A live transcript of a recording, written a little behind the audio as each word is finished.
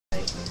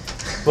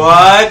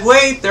But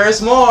wait,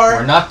 there's more.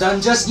 We're not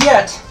done just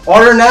yet.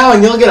 Order now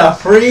and you'll get a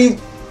free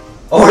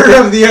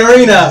Order of the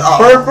Arena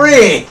for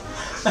free.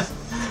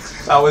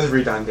 That was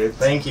redundant.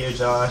 Thank you,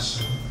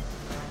 Josh.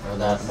 For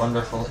that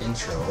wonderful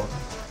intro.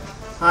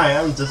 Hi,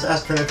 I'm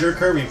Disaster and your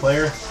Kirby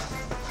player.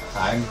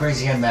 I'm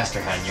Crazy Hand Master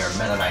Hand, your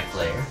Meta Knight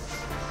player.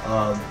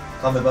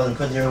 Call my brother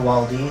Quinter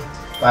Waldy,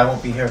 but I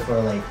won't be here for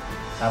like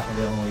half of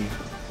it only.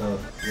 So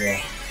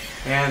yeah.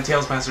 And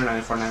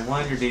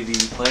Tailsmaster9491, your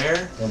DD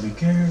player. Nobody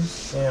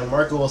cares. And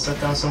Marco will set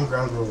down some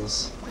ground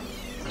rules.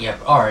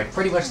 Yep, alright,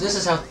 pretty much this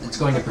is how it's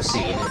going to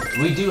proceed.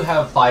 We do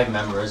have 5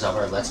 members of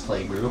our Let's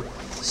Play group,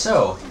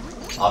 so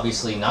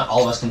obviously not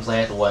all of us can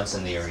play at once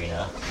in the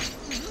arena.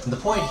 The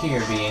point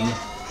here being,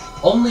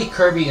 only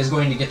Kirby is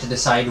going to get to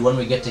decide when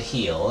we get to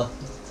heal.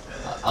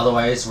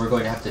 Otherwise, we're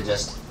going to have to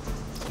just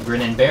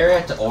grin and bear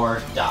it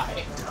or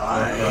die.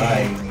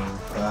 Cry, you mean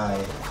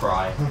cry.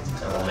 Cry.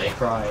 Devil may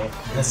cry.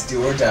 Let's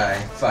do or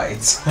die.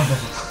 Fights.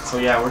 So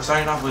yeah, we're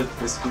starting off with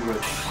basically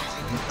with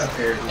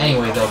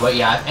Anyway though, but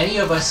yeah, if any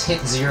of us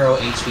hit 0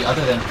 HP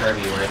other than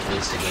Kirby, we're at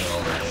least a game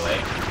over anyway.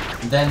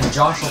 Then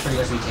Josh will pretty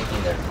much be taking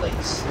their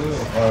place.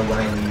 Or when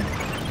I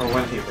leave. or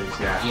one hit least,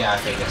 yeah. Yeah,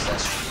 okay, I guess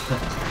that's true.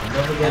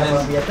 Don't forget I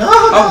won't be at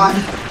God!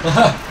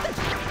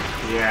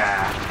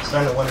 Yeah. I'm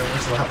starting to wonder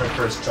which will happen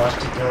first, Josh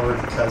taking over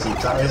because he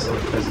dies or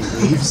because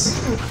he leaves.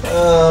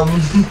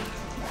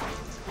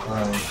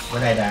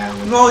 When I die, I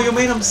will. No, you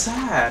made him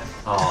sad.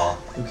 Aw.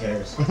 Who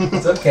cares?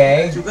 It's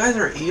okay. You guys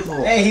are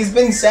evil. Hey, he's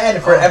been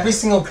sad for every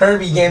single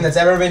Kirby game that's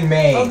ever been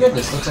made. Oh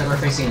goodness, looks like we're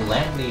facing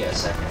Landia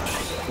second.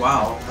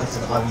 Wow. That's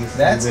an obvious.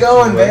 That's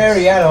going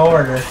very out of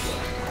order.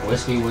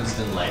 Wispy Woods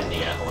than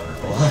Landia,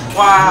 wonderful.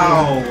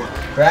 Wow.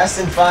 Grass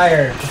and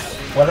fire.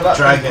 What about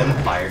Dragon.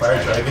 Fire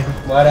Dragon.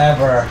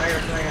 Whatever.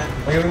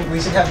 Dragon.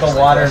 We should have the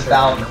water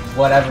bout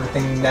whatever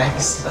thing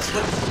next. That's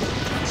what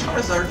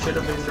Charizard should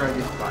have been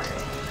Dragon Fire.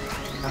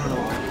 I don't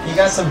know why. You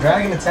got some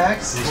dragon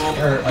attacks? Well,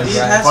 Or a he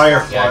dra has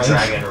Firefly. Yeah,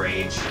 Dragon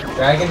Rage.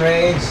 Dragon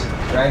Rage,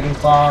 Dragon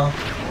Claw.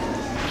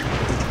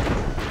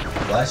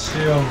 Bless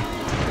you.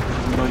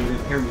 No, you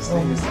didn't hear me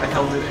sneeze. I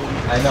held it in.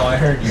 I know, I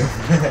heard you.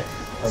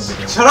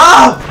 Shut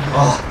up!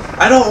 Oh,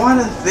 I don't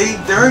want to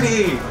think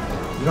dirty.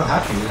 You don't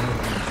have to.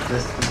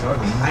 Just ignore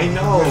me. I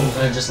know.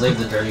 Just leave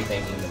the dirty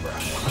thinking to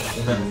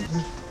Brian.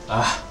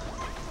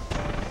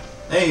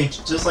 Hey,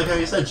 just like how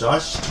you said,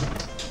 Josh.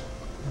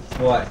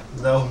 what?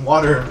 The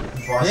water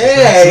boss.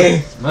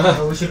 Yay!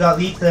 Oh, we should got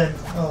leaked then.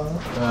 Oh.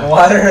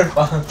 Water,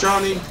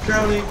 Drowning,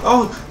 drowning.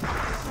 Oh,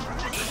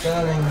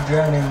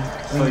 drowning.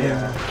 so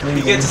yeah.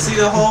 You get to see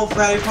the whole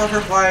Fatty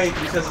Puffer fight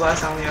because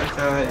last time we had a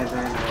cut and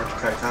then we had to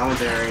cut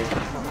commentary.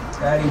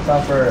 Fatty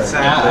Puffer.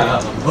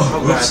 Sadly.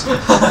 Oh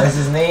god. As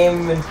his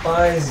name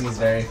implies, he's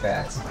very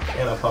fat.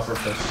 And a puffer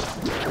fish.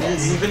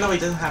 Even though he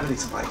doesn't have any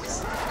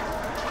spikes.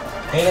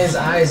 And his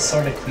eyes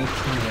sort of creep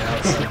me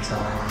out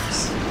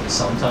sometimes.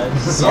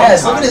 Sometimes.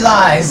 Yes, look at his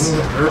eyes!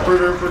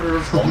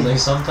 Only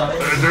sometimes.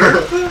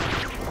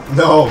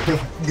 No.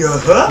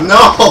 Go.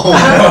 No!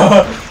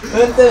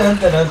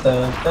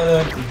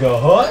 Go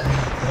what?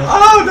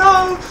 Oh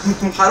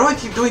no! How do I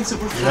keep doing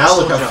super fast? Now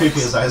look how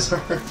creepy his eyes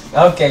are.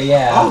 Okay,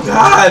 yeah. Oh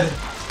god!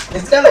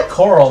 It's got a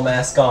coral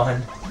mask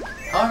on.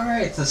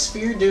 Alright, the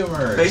Sphere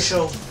Doomers.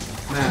 Facial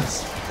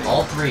mask.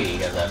 All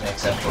 3 of them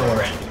except for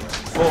Ren.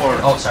 4.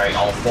 Oh, sorry,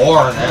 all 4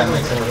 of them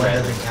except for One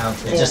Ren. doesn't count.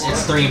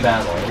 It's 3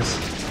 battles.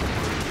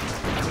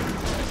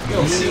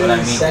 You'll see what I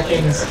mean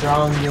Second later.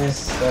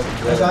 strongest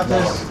of the I got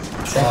this.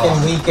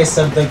 Second weakest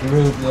of the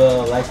group, the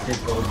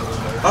electrical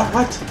boomer. Oh,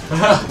 what?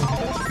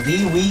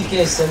 The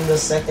weakest and the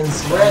second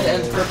Red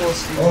and strongest. purple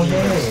Sphere Oh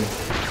Doomers. yay!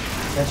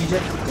 Can't you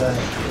just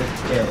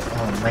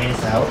get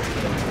minus out,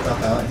 drop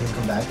out, and then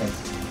come back and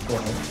go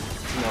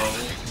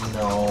home?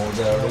 No,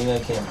 the arena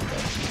can't be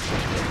done.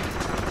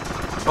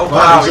 Oh Wow,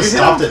 wow, we you just hit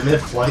stopped him? at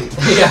mid-flight.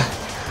 Yeah.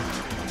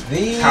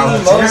 The How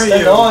most dare you.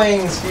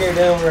 annoying Sphere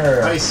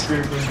Doomer. Nice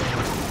Spirit Doom.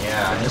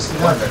 Yeah, just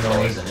Not wonderful,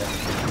 annoying. isn't it?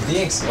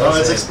 The explosive. Oh,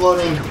 it's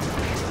exploding.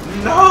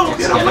 No! It's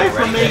Get getting away ready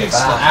from to me!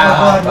 explode. Oh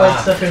Ah, god, white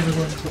stuff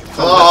everywhere.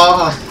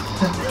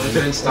 Oh, You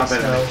couldn't stop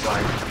it at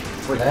flying.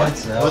 Wait, Let what? it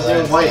snow, It wasn't let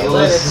even it white, snow, it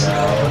let was- it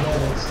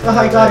snow. Oh,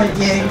 I got it,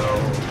 yay!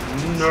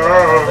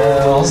 No!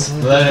 Bells.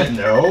 Let it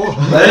know.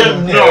 Let it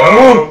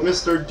know.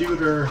 Mr.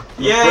 Duder.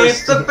 Yay,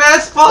 it's the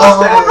best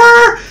boss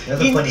ever! That's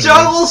a He funny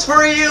juggles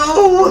for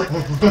you!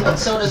 And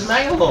so does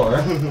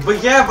Mangalore.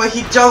 But yeah, but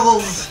he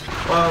juggles.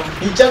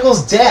 He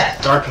juggles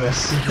death.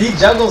 Darkness. He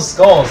juggles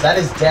skulls. That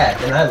is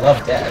death, and I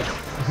love death.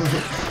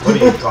 What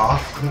are you,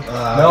 goth?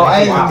 No,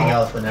 I- something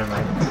else, but never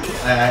mind.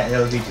 That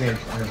would be too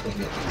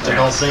inappropriate.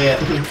 Don't say it.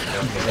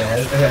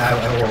 I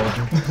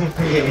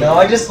will. No,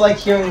 I just like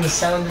hearing the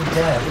sound of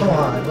death. Come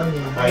on, let me.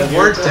 I The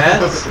word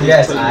death?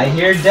 Yes, I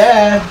hear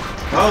death.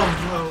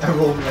 Oh I no.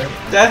 rolled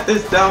right. Death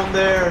is down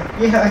there.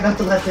 Yeah, I got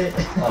to let it.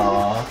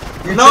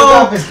 Aw. You No! took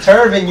off his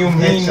turban, you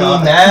mean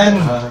Headshot.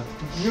 man.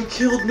 You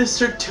killed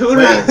Mr. Tudor.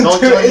 Wait, don't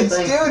do It's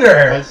anything.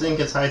 Duder. I think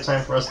it's high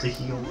time for us to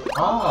heal.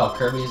 Oh,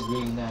 Kirby's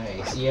being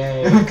nice.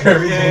 Yay.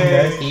 Kirby's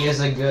Yay. being He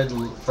is a good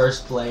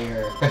first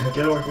player. Get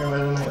over here,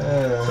 Meta Knight.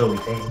 nice. So we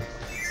think.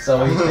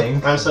 So we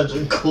think. I'm such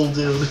a cool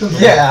dude.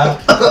 Yeah.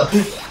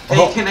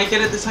 Hey, can I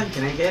get it this time?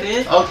 Can I get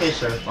it? Okay,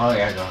 sure. Oh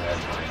yeah, go ahead.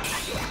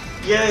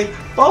 Yay!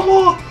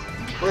 Bubble!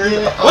 Where are you?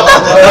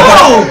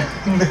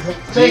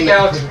 Take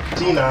out.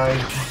 D9.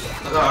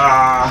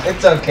 Ah.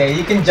 It's okay.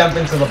 You can jump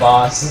into the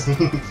boss.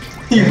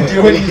 You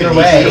do it either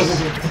way.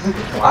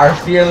 Our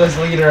fearless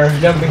leader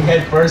jumping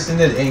headfirst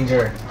into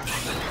danger.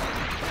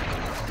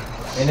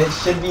 And it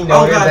should be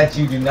noted that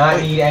you do not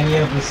need any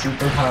of the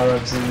super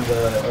power-ups in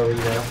the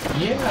arena.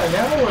 Yeah,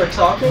 now we're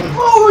talking.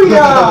 Oh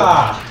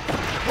yeah!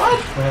 What?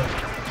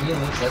 He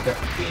looks like a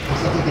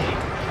phoenix.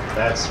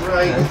 That's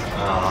right.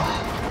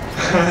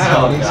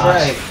 That's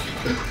right.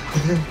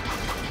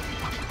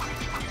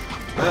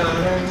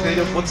 Can I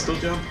do a footstool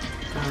jump?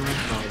 No,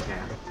 you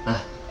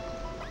can't.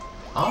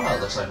 Oh,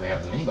 it looks like we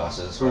have the mini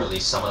bosses, or at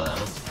least some of them.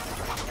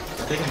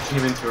 I think I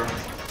came into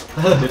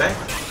her. Did I?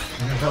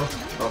 No.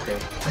 Okay.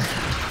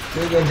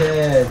 Big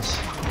edge.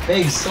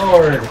 Big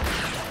sword.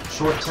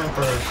 Short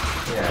temper.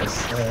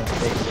 Yes.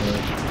 Big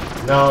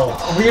sword. No.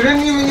 We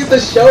didn't even get to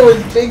show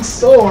his big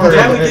sword.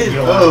 Yeah, we did.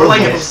 For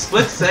like a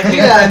split second.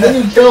 Yeah, and then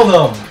you killed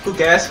him. Who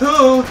guess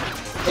who?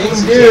 King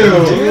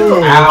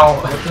Dew.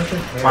 Ow.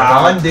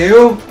 Wow.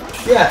 Fondue?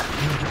 Yeah.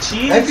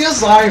 Cheese? I feel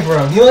sorry for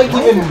him. He like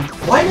even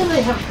Why do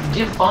they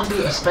give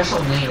fondue a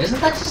special name? Isn't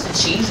that just a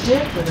cheese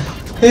dip?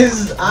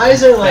 his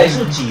eyes are like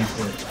Special cheese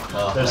dip.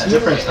 Oh, There's that's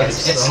different right.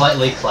 types, It's though.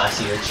 slightly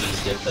classier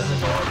cheese dip than the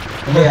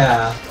norm.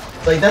 yeah.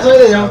 Like that's why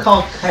they don't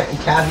call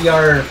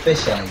caviar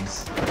fish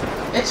eggs.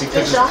 It's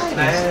Because fish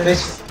eyes.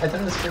 Fish. I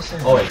thought it was fish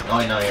eggs. Oh wait, no,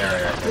 you're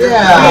right.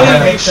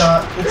 Yeah.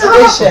 Headshot. It's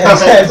fish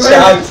eggs.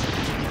 Headshot.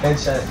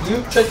 Headshot.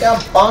 You took out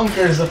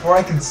bonkers before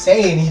I could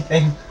say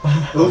anything.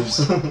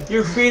 Oops.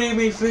 You're feeding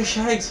me fish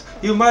eggs.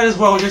 You might as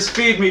well just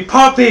feed me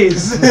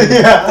puppies.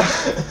 Yeah.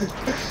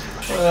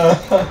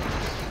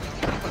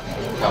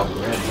 How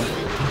grim.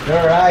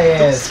 There I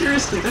No, is.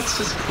 seriously, that's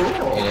just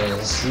cruel. It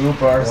is.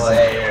 Super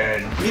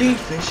Saiyan. Eating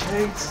fish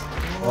eggs?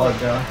 Well,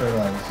 they're not for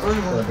life.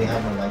 So they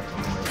have a life.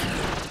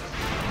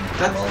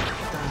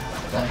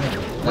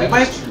 That's We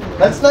might-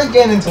 Let's not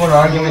get into an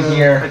argument a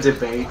here.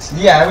 debate.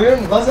 Yeah,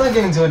 let's not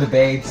get into a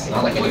debate.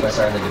 Not like any of us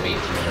are in the debate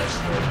universe.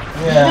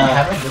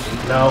 Yeah.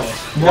 No.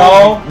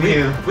 No.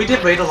 We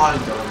debate a lot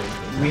of government.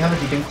 We have a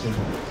debate team.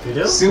 You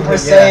do? Super Yeah.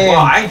 Saiyan. Well,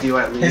 I do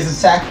at least. His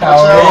attack Oh,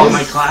 power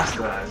my is class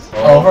does.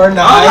 over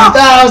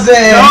 9,000.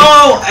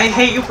 No, I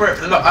hate you for.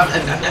 No, I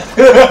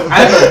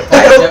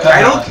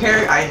don't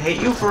care. I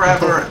hate you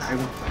forever. I'm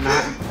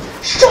not.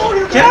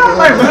 Get out of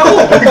my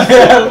room.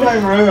 Get out of my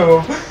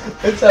room.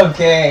 It's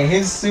okay.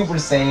 His Super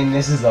Saiyan,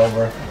 this is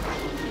over.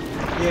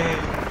 Yay.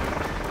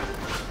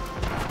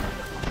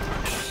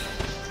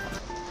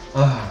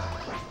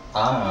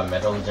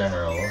 Metal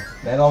General.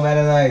 Metal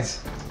Meta Knight.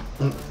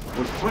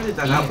 We pointed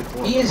that out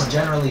before. He is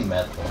generally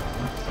metal.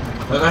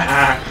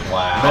 Ah.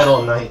 Wow.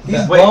 Metal Knight.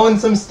 He's Wait. blowing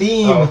some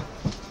steam.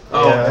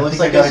 Oh, Yeah, I it looks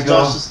think like I it's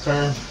gotta go. Josh's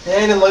turn.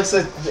 And it looks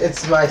like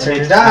it's my turn to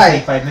Take die.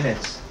 5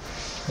 minutes.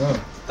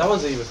 that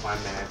wasn't even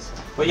 5 minutes.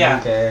 But yeah,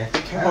 Okay. be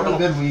careful. Have a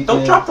good weekend.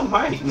 Don't drop the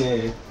mic.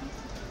 Yeah.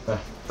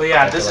 But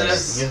yeah, I this feel like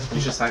is.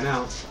 You should sign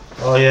out.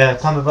 Oh yeah,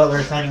 Tommy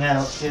Butler signing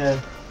out. Yeah.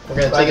 We're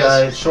gonna Bye, take a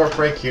guys. short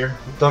break here.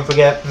 Don't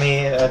forget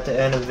me at the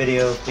end of the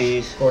video,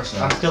 please. Of course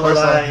I'm not. still Of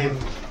course not. alive.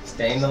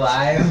 Staying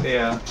alive.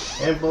 Yeah.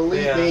 And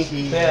believe Yeah. me,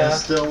 he Yeah.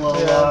 is still Oh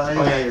alive.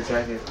 yeah, your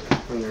jacket.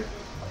 From your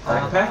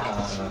backpack.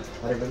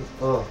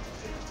 Oh,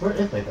 where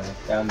is my bag?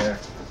 Down there.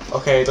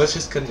 Okay, let's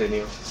just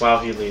continue while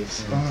he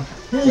leaves. Oh,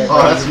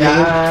 that's me.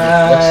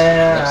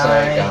 Looks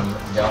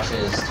like Josh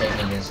is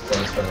taking his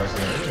place for the rest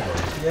of the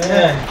video.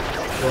 Yeah.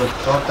 Well,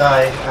 don't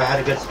die. I had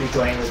a good speed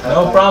going with that.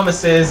 No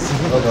promises.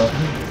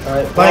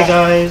 Alright, bye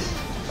guys.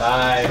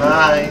 Bye.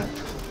 Bye.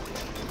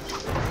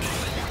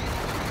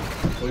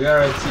 We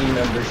are a team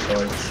member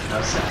shorts.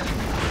 How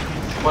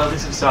sad. Well, at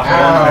least we saw Ow,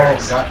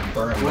 how. got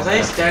burned. Was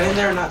I standing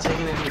there not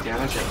taking any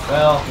damage at all?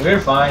 Well, we're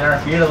fine. Our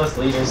fearless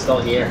leader's still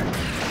here.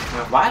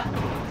 What?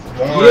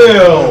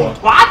 You.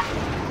 What?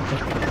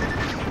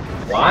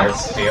 What?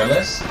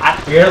 Fearless?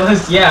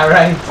 Fearless? Yeah,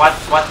 right. What?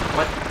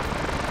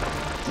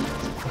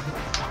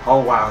 Oh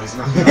wow, he's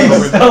not.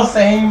 He's still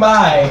saying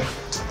bye.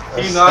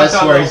 He I knocked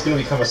swear on he's gonna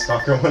become a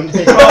stalker one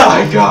day. Oh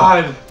my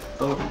god.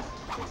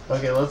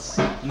 Okay, let's.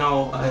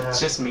 No, it's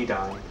just me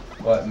dying.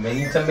 What,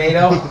 mini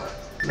tomato?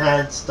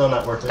 Nah, it's still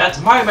not worth it. That's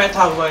my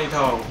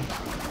tomato.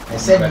 I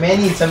said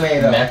mini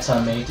tomato.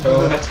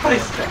 Metamato. That's what I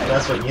said.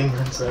 That's what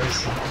Yinman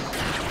says.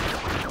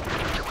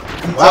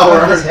 He Wow, took off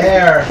we're- his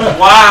hair.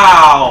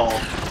 Wow.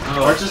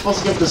 Aren't you supposed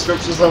to give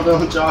descriptions of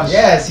them, Josh?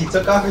 Yes, he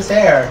took off his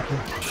hair.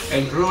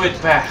 And grew it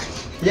back.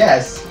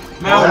 Yes.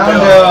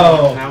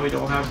 Moundo. Now we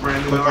don't have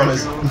brand new Quick on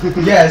his.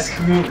 Moundo. Yes.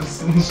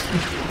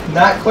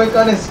 Not quick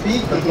on his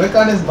feet, but quick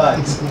on his butt.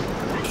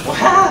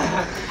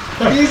 Wow.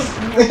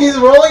 He's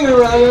rolling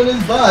around on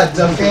his butt.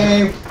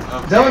 Okay.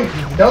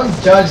 Okay.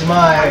 Don't judge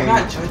my. I'm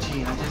not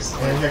judging. I just.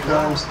 And here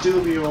comes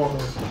Dubio.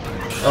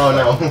 Oh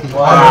no. Water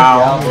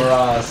Wow.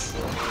 Galvaros.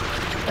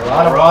 A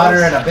lot of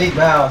water and a big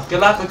mouth.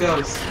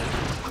 Galapagos.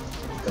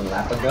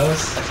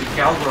 Galapagos. I said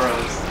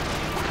Galvaros.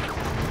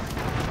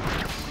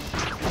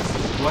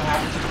 What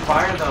happened to the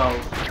fire though?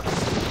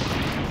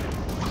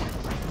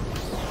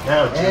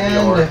 Now,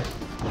 And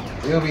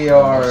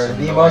Dubior,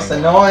 the most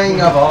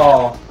annoying of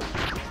all.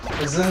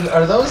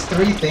 Are those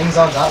three things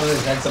on top of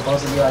his head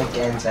supposed to be like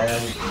antenna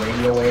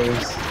radio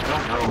waves?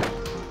 I don't know.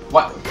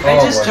 What? Did I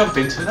just jump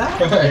into that?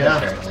 Yeah,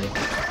 apparently.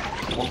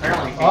 Well,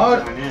 apparently he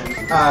Oh. came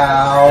in.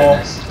 Ow.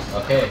 Goodness.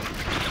 Okay.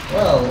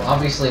 Well,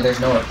 obviously there's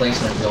no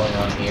replacement going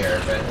on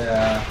here, but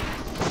Yeah.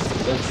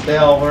 But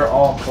still, we're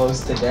all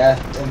close to death,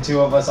 and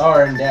two of us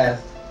are in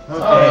death.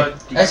 Okay.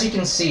 as you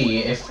can see,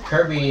 if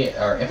Kirby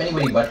or if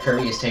anybody but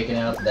Kirby is taken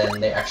out, then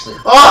they actually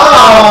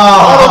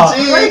Oh!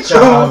 Great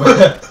job!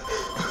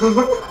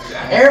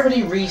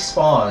 everybody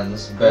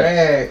respawns, but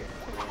Great.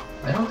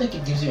 I don't think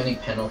it gives you any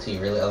penalty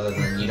really, other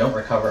than you don't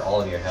recover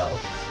all of your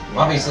health.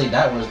 Obviously,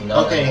 that was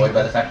null and void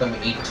by the fact that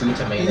we ate 2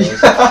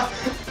 tomatoes.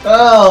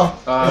 Well,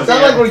 it's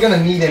not like we're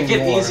gonna need any Get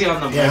more. easy on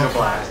the Mega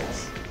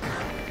Blasts.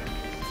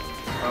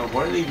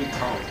 What are they even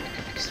called?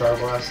 Star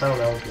Blast, I don't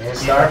know. Man.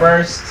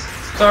 Starburst?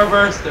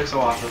 Starburst, they're so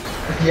awesome.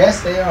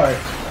 Yes, they are.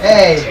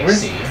 Hey,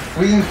 Tasty.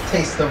 we can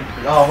taste the.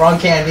 Oh, wrong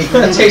candy.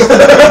 Taste the.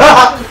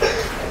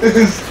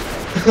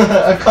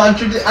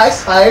 I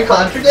spy a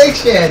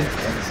contradiction.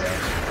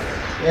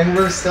 And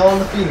we're still on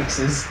the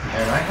Phoenixes.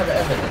 And I have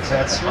evidence.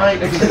 That's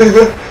right.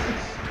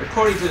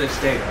 According to this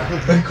data.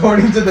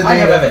 According to the data. I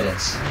have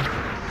evidence.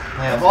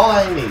 I have all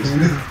I need.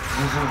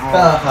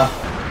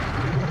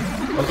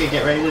 Okay,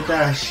 get ready to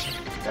dash.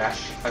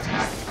 Dash,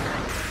 attack.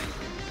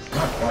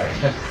 Not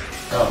quite.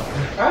 Oh.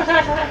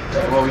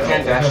 Well, we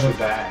can't dash with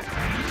that.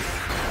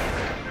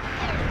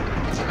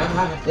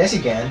 Yes,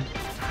 you can.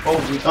 Oh,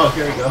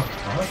 Here we go.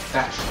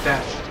 dash,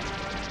 dash.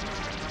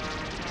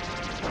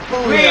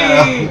 Oh, Whee!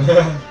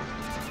 yeah.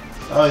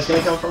 Oh, he's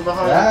gonna come from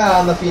behind. Ah,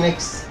 on the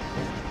Phoenix.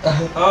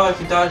 Oh, I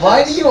can dodge.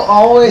 Why do you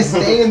always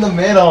stay in the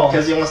middle?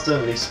 Because he wants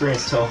to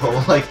experience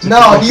Toho. Like,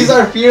 No, he's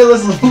our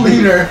fearless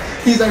leader.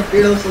 He's our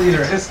fearless leader.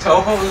 Because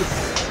Toho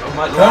is a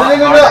much No, no,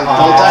 no, no.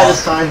 Don't die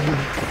this time.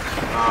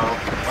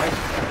 What?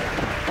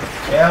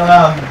 Kill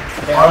him.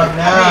 Kill him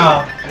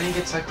now. I didn't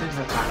get sucked into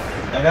the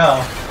time. I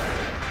know.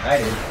 I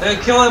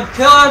did. Kill him!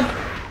 Kill him!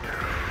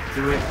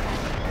 Do it.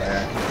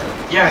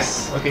 Yeah.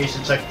 Yes! Okay, you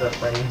should check the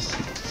frames.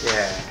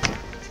 Yeah.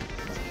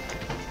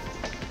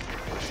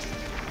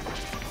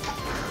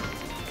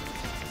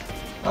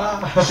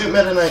 Shoot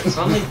Meta Knight.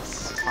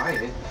 Something's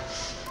quiet.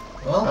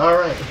 Well,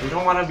 Alright. We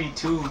don't want to be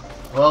too...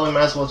 Well, we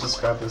might as well just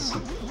grab this.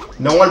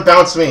 No one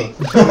bounce me!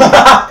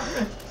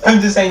 I'm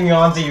just hanging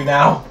on to you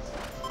now.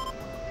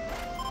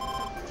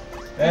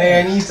 Hey,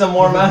 I need some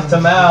more mouth to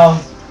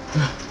mouth.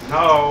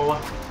 No.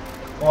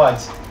 What?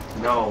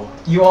 No.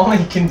 You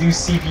only can do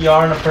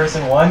CPR on a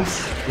person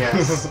once?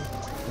 Yes.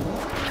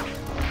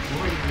 You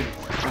were even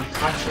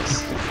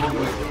unconscious before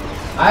we...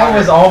 I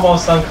was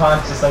almost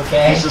unconscious,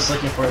 okay? He's just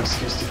looking for an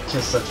excuse to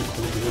kiss such a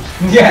cool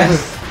dude.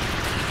 Yes!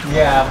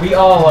 Yeah, we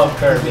all love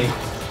Kirby.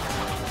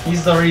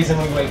 He's the reason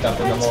we wake up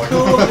in the morning.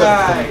 Cool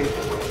guy.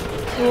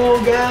 Cool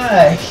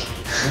guy.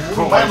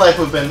 My life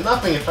would have been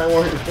nothing if I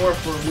weren't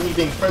for me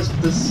being friends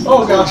with this Oh,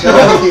 cool gosh.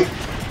 guy.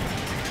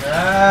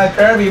 Ah,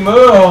 Kirby,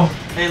 move!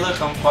 Hey,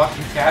 look, I'm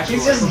fucking casual.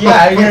 He's just,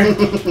 yeah,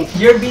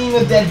 you're being a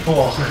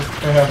Deadpool.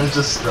 I'm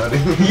just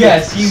strutting.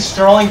 Yes, he's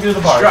strolling through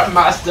the park. Strut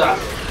my stuff.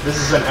 This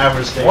is an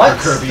average day What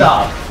for Kirby.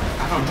 stuff?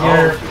 I don't know.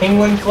 Your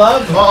penguin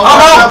club?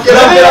 Oh, get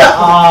up, get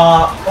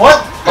up!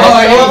 What? Oh,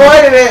 I hey.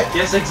 avoided it!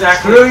 Yes,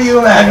 exactly. Screw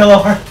you,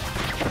 Mangalore!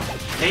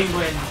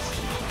 Penguins.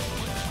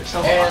 They're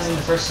so and awesome.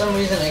 for some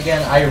reason,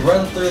 again, I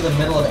run through the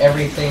middle of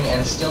everything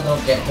and still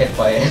don't get hit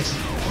by it.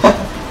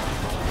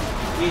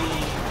 We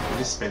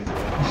just spin through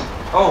it.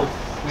 Oh,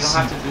 we don't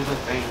have to do the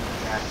thing.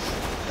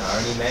 I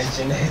already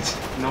mentioned it.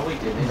 No, we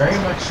didn't.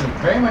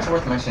 Very much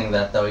worth mentioning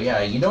that, though.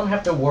 Yeah, you don't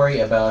have to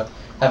worry about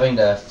having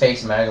to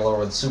face Magolor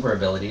with super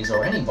abilities,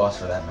 or any boss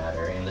for that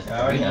matter, in the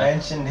I already arena.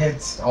 mentioned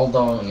it.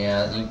 Although,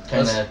 yeah, you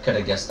kind of could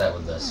have guessed that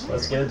with this.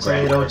 Let's get a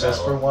Grand tomato Tour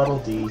just for battle. Waddle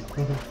Dee.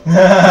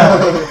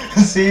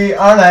 See,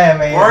 aren't I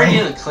amazing? We're already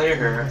gonna clear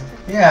her.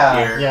 Yeah.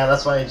 Here. Yeah,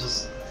 that's why I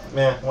just...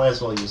 Might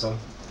as well use them.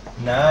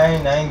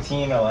 9,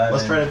 19, 11.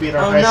 Let's try to beat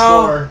our Oh, high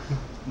no. score.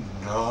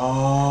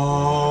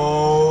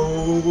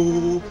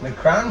 No. The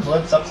crown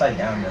flips upside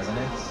down, doesn't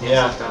it? Yes, it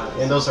Yeah, does.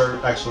 and those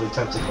are actually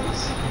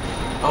tentacles.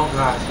 Oh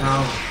god,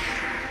 no.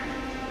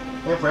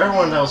 And for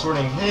everyone that was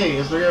wondering, hey,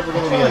 is there ever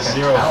going to be a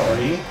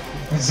 0-3?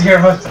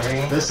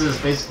 0-3. This is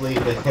basically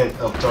the hint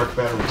of Dark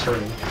Matter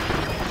returning.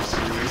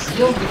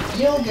 You'll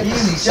get to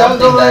He's see something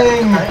that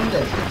juggling. kind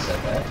of hints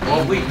at that.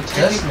 Well, Maybe, we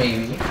just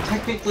maybe.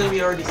 Technically,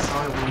 we already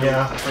saw it when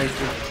Yeah. we played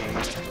through the game.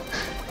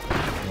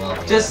 Well,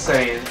 yeah. Just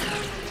saying.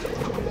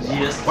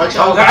 Yes. Watch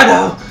Oh out. god,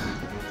 no!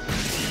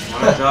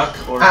 Wanna duck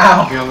or be on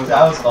Ow! the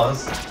That was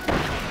close.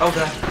 Oh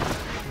god.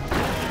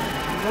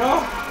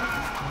 No!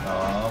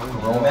 Oh,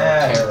 Roar of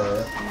man.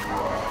 terror.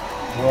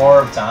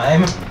 Roar of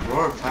time.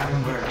 Roar of time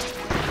and where?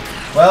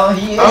 Well,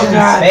 he is Oh, in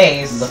God.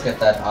 space. Look at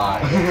that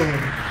eye.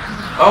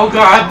 Oh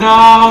god,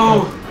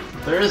 no!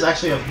 There is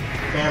actually a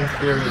fan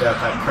theory that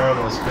that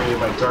crown was created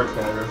by Dark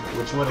Matter,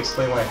 which would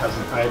explain why it has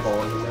an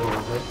eyeball in the middle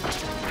of it.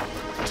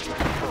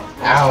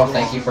 Ow,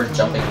 thank you for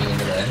jumping me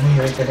into the enemy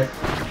right there.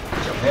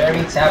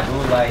 Very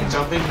taboo-like.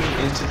 Jumping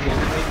me into the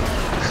enemy.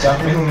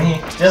 Jumping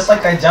me. Just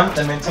like I jumped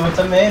him into a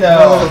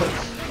tomato.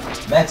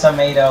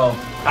 Tomato.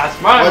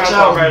 That's my Watch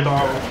out. tomato.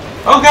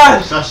 Oh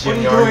god! Shush, What are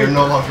you Junior, doing? you're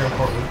no longer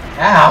important.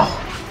 Ow.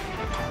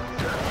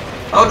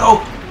 Oh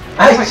no!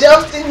 I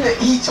jumped into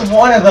each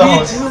one of Me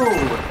those. too!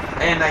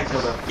 And I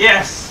killed him.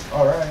 Yes!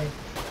 Alright.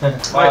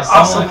 My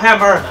awesome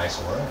hammer!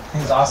 Nice work.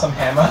 His awesome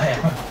hammer.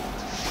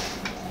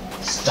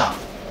 Stop.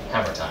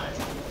 Hammer time.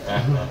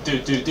 Do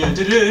do do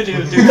do do do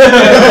do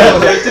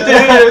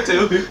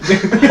do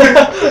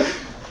do.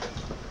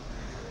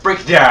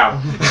 Break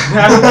down.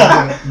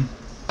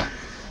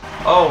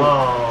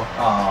 Oh.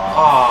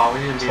 Oh, we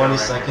didn't do 20 that right.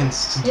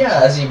 seconds.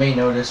 Yeah, as you may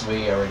notice,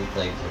 we already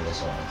played through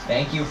this one.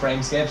 Thank you,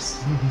 frame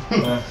skips.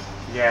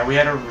 Yeah, we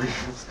had to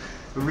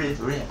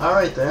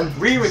Alright then.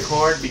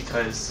 re-record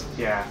because,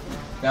 yeah.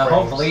 Now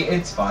Frames. hopefully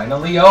it's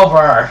finally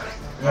over.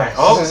 I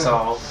hope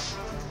so.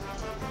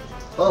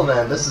 Well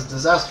then, this is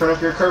Disaster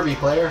if you're a Kirby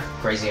player.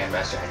 Crazy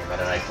Master Henry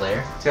Meta Knight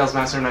player. Tails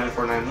Master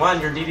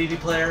 9491, your DDD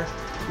player.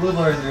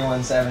 Bluebird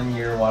 317,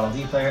 your Waddle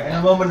D player, and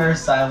a moment of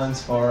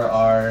silence for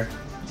our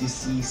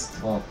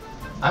deceased. Well,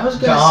 I was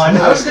Gone.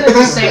 gonna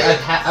just say a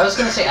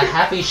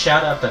happy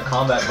shout out to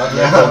Combat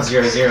Butler Yeah.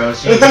 00.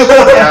 Jeez.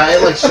 Yeah, I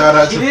like shout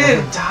out He to.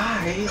 didn't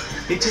die.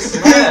 He just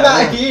he's not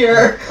left.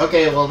 here.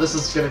 Okay, well this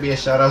is gonna be a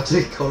shout out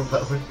to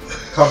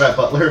Combat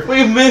Butler.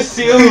 We miss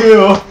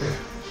you.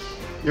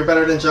 You're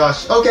better than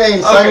Josh. Okay,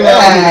 signing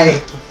Okay.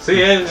 out. So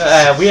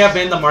yeah, we have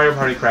been the Mario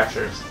Party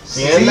Crashers.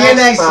 See See you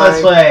next time.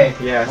 Let's Play.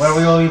 Yes. Where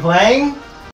we will be playing